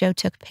because Joe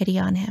took pity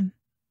on him.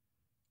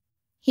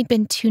 He'd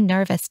been too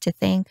nervous to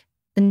think,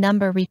 the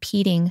number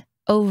repeating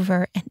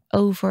over and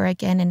over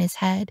again in his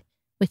head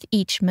with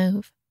each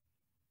move.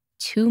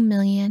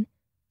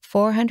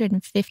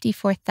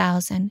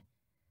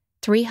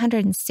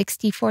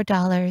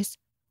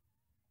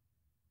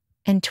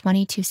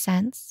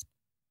 $2,454,364.22.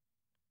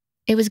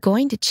 It was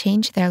going to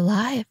change their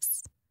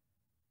lives.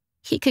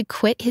 He could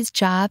quit his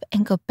job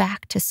and go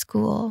back to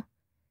school,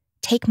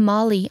 take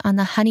Molly on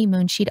the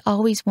honeymoon she'd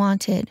always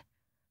wanted,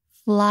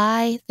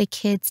 fly the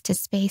kids to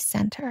Space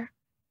Center,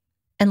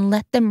 and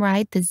let them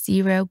ride the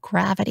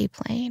zero-gravity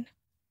plane.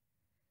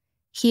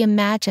 He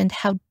imagined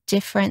how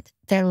different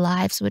their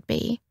lives would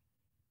be,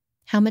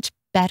 how much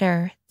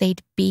better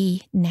they'd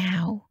be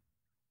now.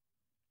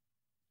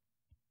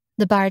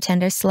 The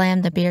bartender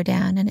slammed the beer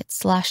down and it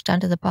sloshed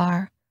onto the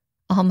bar,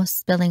 almost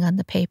spilling on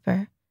the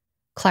paper.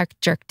 Clark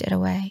jerked it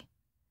away.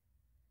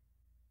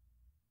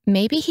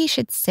 Maybe he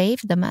should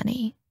save the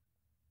money.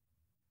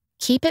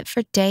 Keep it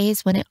for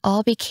days when it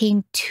all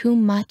became too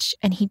much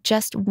and he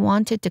just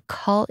wanted to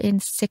call in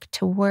sick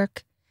to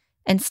work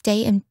and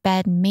stay in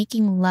bed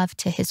making love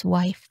to his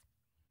wife.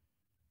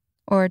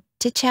 Or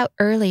ditch out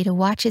early to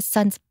watch his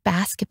son's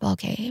basketball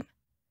game.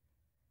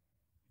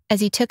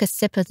 As he took a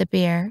sip of the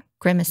beer,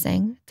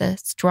 grimacing, the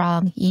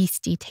strong,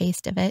 yeasty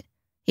taste of it,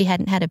 he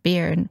hadn't had a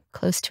beer in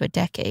close to a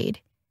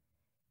decade,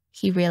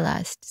 he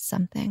realized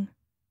something.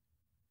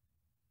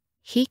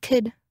 He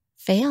could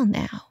fail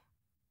now.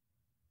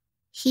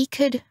 He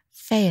could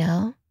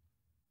fail,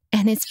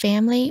 and his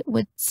family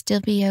would still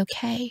be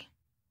okay.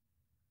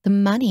 The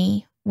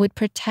money would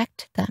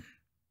protect them.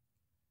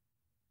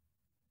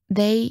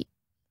 They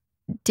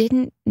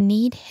didn't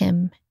need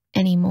him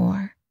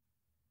anymore.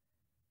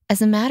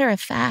 As a matter of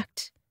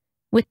fact,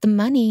 with the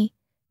money,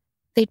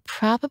 they'd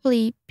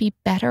probably be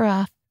better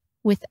off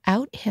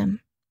without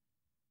him.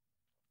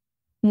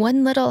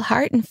 One little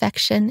heart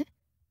infection,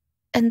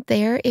 and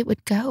there it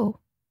would go.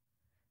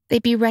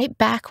 They'd be right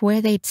back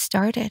where they'd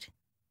started.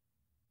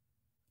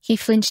 He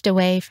flinched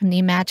away from the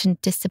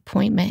imagined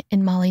disappointment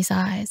in Molly's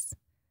eyes,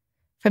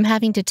 from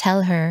having to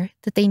tell her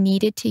that they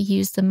needed to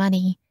use the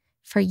money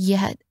for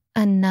yet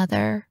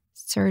another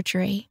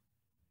surgery,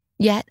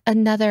 yet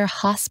another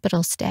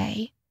hospital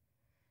stay,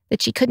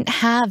 that she couldn't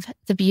have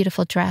the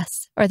beautiful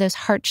dress or those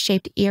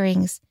heart-shaped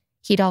earrings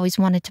he'd always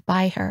wanted to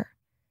buy her.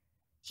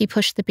 He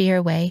pushed the beer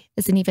away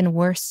as an even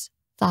worse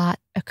thought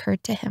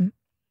occurred to him.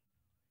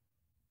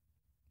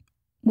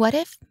 What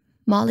if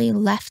Molly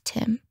left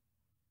him?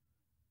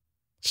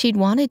 She'd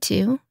wanted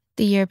to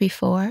the year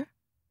before.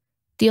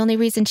 The only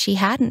reason she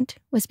hadn't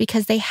was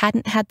because they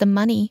hadn't had the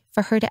money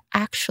for her to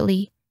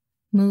actually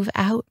move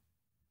out.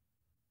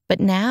 But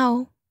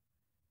now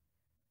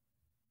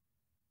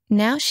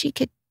she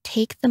could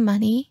take the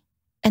money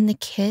and the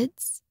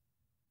kids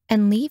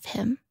and leave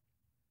him.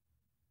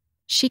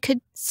 She could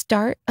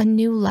start a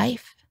new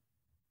life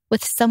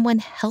with someone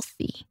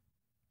healthy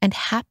and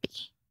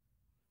happy,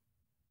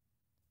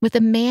 with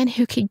a man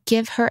who could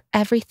give her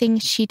everything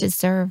she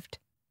deserved.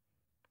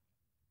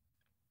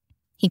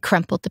 He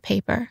crumpled the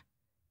paper.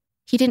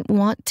 He didn't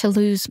want to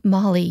lose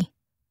Molly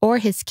or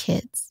his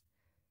kids,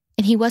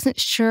 and he wasn't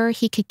sure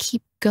he could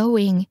keep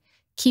going,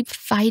 keep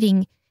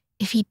fighting,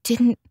 if he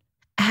didn't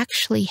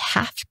actually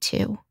have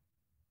to.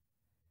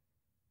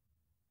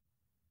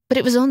 But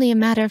it was only a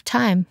matter of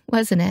time,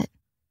 wasn't it?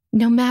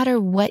 No matter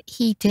what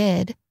he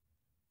did,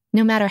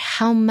 no matter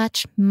how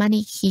much money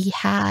he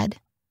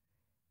had,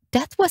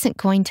 death wasn't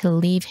going to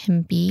leave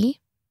him be.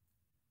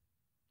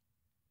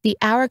 The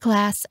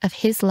hourglass of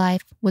his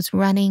life was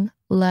running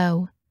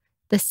low,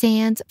 the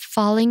sands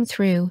falling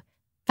through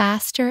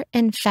faster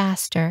and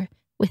faster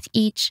with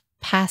each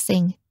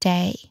passing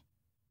day.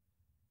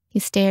 He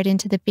stared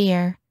into the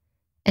beer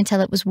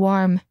until it was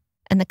warm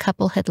and the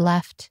couple had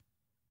left,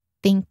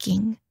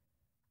 thinking,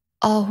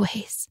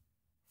 always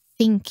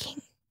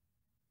thinking.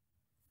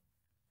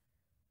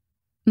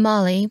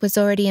 Molly was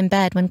already in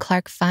bed when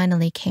Clark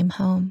finally came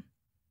home.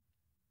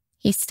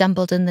 He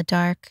stumbled in the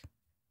dark,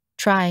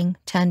 trying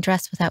to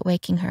undress without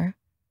waking her.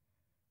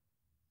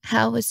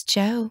 How was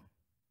Joe?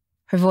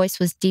 Her voice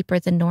was deeper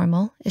than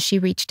normal as she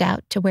reached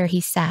out to where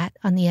he sat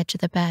on the edge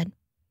of the bed.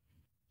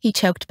 He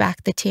choked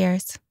back the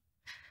tears.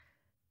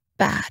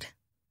 Bad.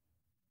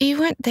 You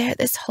weren't there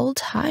this whole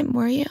time,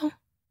 were you?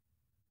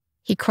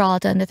 He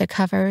crawled under the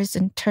covers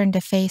and turned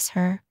to face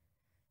her,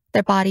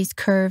 their bodies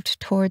curved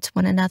towards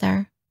one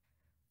another,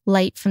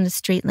 light from the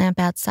street lamp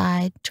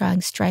outside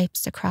drawing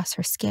stripes across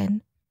her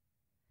skin.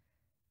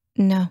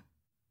 No,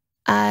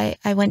 I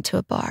went to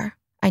a bar.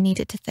 I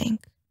needed to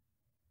think.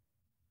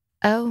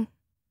 Oh,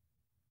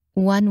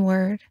 one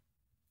word.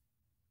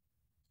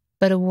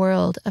 But a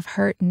world of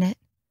hurt in it.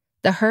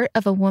 The hurt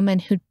of a woman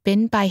who'd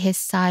been by his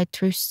side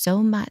through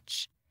so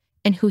much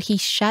and who he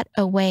shut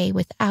away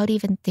without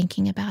even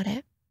thinking about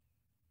it.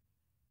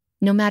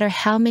 No matter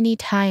how many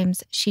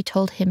times she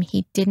told him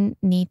he didn't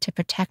need to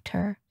protect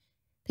her,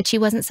 that she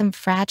wasn't some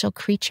fragile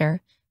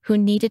creature who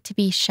needed to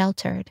be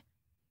sheltered,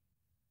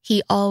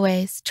 he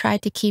always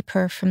tried to keep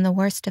her from the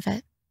worst of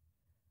it.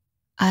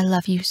 I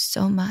love you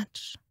so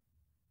much.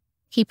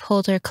 He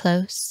pulled her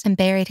close and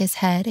buried his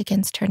head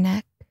against her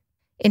neck,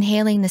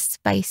 inhaling the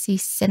spicy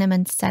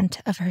cinnamon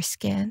scent of her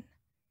skin.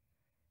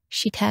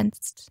 She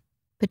tensed,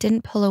 but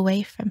didn't pull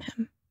away from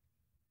him.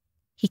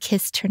 He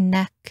kissed her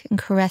neck and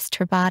caressed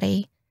her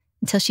body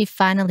until she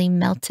finally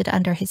melted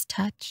under his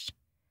touch,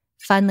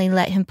 finally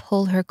let him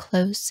pull her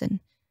close and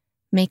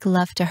make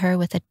love to her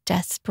with a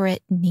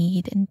desperate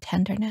need and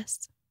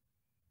tenderness.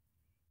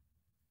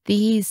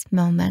 These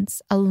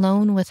moments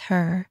alone with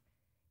her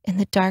in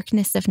the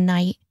darkness of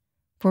night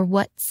were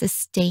what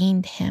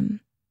sustained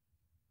him.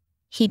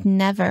 He'd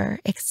never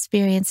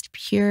experienced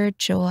pure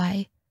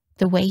joy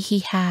the way he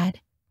had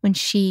when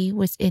she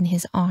was in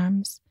his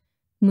arms,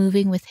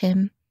 moving with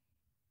him,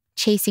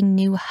 chasing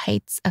new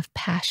heights of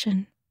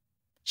passion.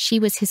 She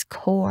was his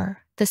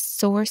core, the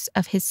source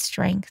of his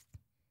strength.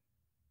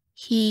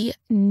 He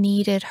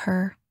needed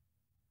her.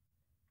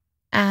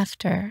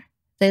 After,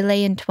 they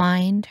lay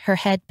entwined, her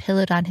head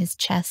pillowed on his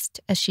chest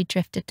as she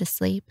drifted to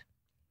sleep.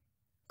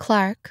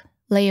 Clark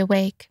lay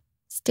awake,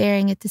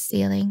 staring at the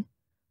ceiling,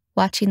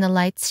 watching the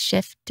lights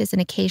shift as an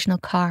occasional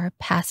car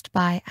passed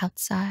by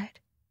outside.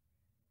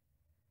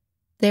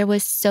 There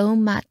was so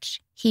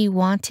much he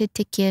wanted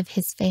to give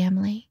his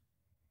family,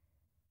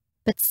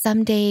 but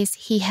some days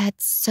he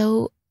had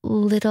so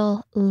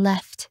little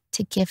left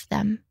to give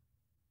them.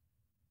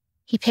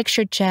 He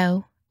pictured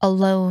Joe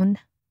alone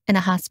in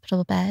a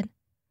hospital bed,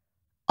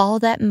 all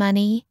that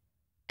money,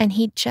 and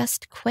he'd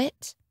just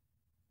quit,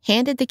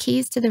 handed the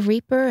keys to the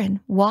Reaper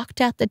and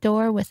walked out the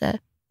door with a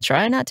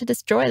 "try not to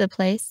destroy the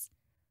place"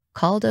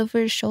 called over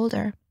his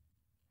shoulder.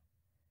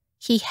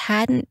 He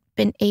hadn't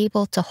been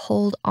able to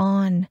hold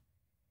on,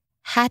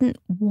 hadn't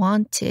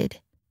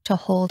wanted to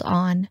hold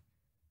on,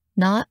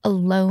 not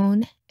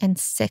alone and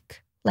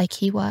sick like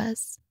he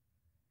was.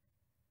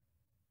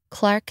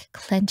 Clark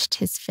clenched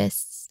his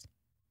fists.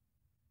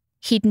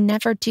 He'd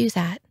never do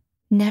that,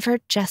 never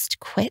just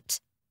quit.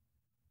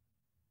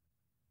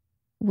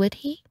 Would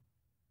he?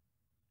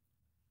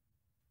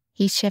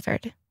 He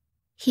shivered.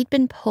 He'd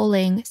been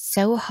pulling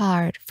so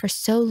hard for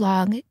so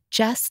long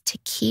just to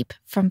keep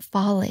from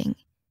falling.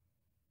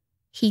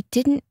 He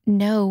didn't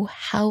know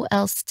how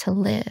else to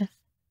live.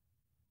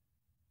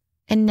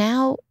 And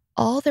now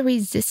all the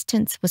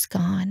resistance was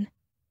gone.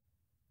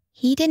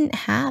 He didn't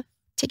have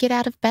to get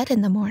out of bed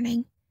in the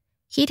morning.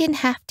 He didn't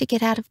have to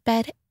get out of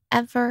bed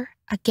ever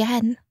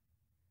again.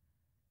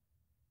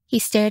 He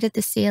stared at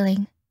the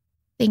ceiling,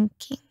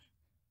 thinking,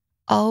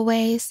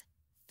 always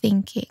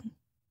thinking,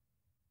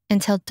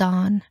 until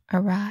dawn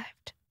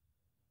arrived.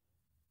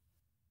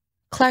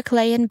 Clark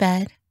lay in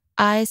bed,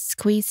 eyes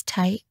squeezed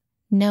tight,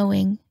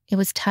 knowing it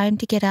was time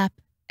to get up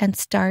and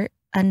start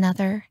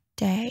another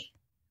day.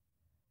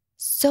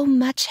 So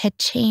much had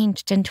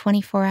changed in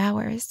 24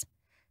 hours.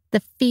 The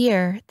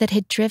fear that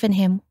had driven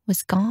him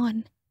was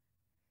gone.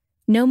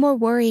 No more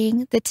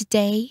worrying that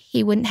today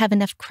he wouldn't have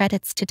enough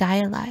credits to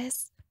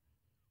dialyze.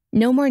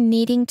 No more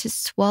needing to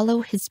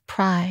swallow his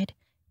pride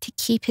to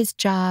keep his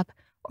job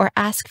or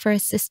ask for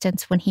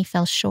assistance when he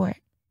fell short.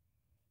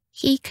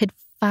 He could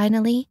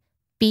finally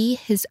be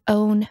his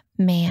own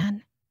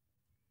man.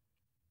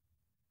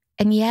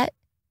 And yet,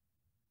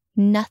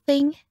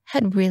 nothing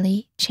had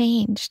really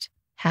changed,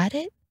 had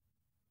it?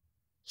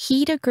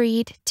 He'd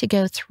agreed to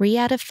go 3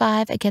 out of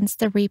 5 against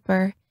the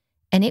Reaper,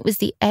 and it was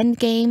the end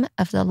game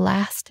of the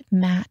last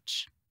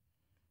match.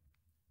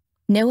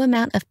 No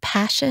amount of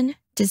passion,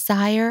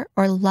 desire,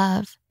 or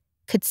love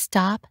could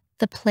stop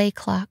the play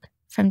clock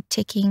from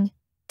ticking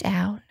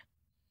down.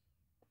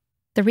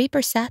 The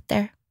Reaper sat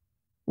there,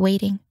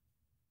 waiting.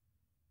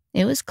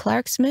 It was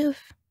Clark's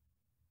move.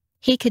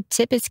 He could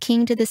tip his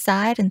king to the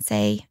side and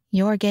say,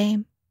 "Your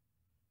game."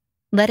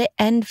 Let it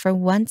end for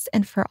once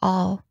and for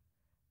all.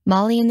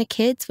 Molly and the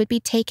kids would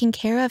be taken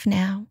care of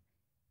now.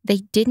 They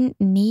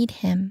didn't need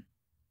him.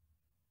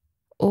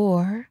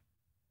 Or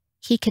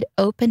he could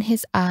open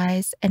his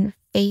eyes and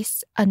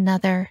face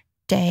another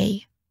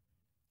day.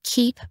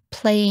 Keep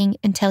playing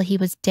until he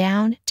was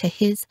down to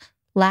his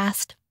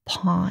last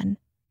pawn.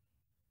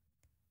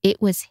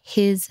 It was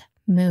his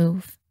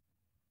move.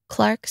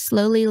 Clark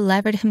slowly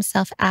levered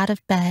himself out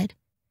of bed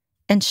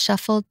and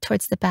shuffled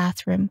towards the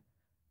bathroom,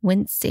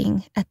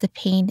 wincing at the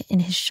pain in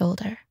his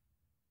shoulder.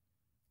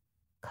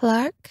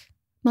 "Clark,"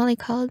 Molly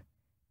called.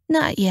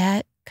 "Not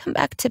yet. Come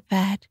back to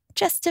bed.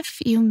 Just a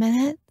few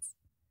minutes."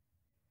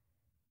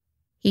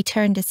 He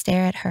turned to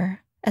stare at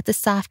her, at the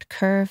soft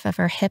curve of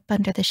her hip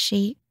under the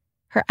sheet,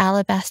 her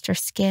alabaster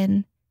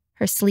skin,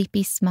 her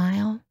sleepy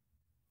smile.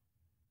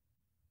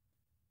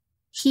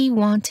 He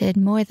wanted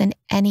more than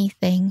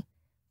anything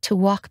to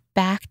walk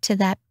back to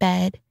that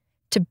bed,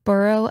 to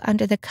burrow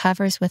under the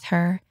covers with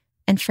her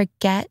and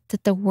forget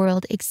that the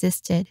world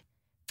existed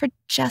for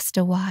just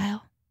a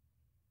while.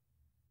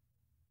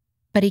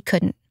 But he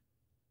couldn't,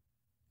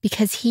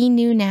 because he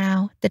knew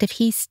now that if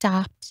he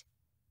stopped,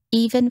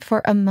 even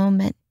for a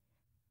moment,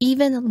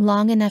 even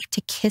long enough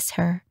to kiss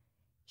her,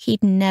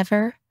 he'd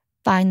never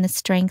find the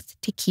strength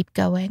to keep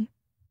going,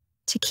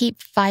 to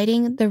keep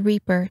fighting the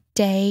Reaper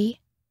day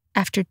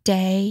after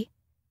day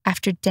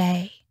after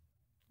day,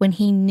 when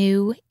he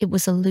knew it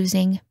was a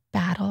losing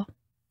battle.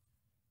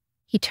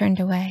 He turned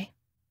away.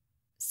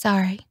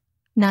 "Sorry,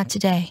 not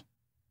today.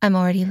 I'm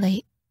already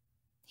late,"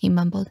 he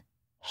mumbled,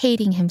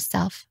 hating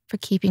himself for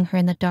keeping her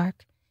in the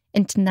dark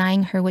and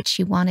denying her what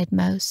she wanted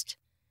most,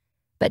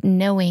 but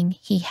knowing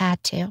he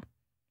had to.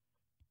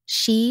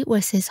 She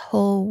was his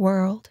whole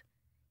world.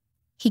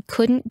 He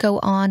couldn't go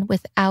on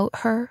without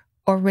her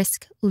or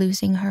risk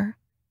losing her.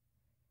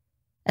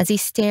 As he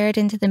stared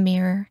into the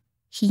mirror,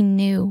 he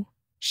knew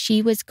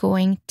she was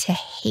going to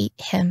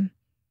hate him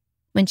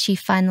when she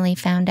finally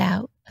found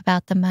out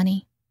about the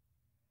money.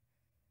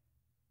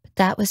 But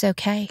that was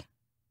okay,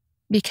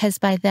 because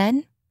by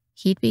then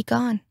he'd be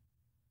gone,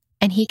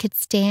 and he could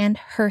stand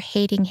her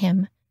hating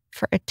him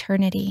for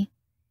eternity,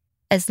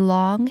 as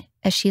long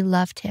as she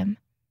loved him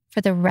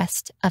for the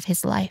rest of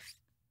his life.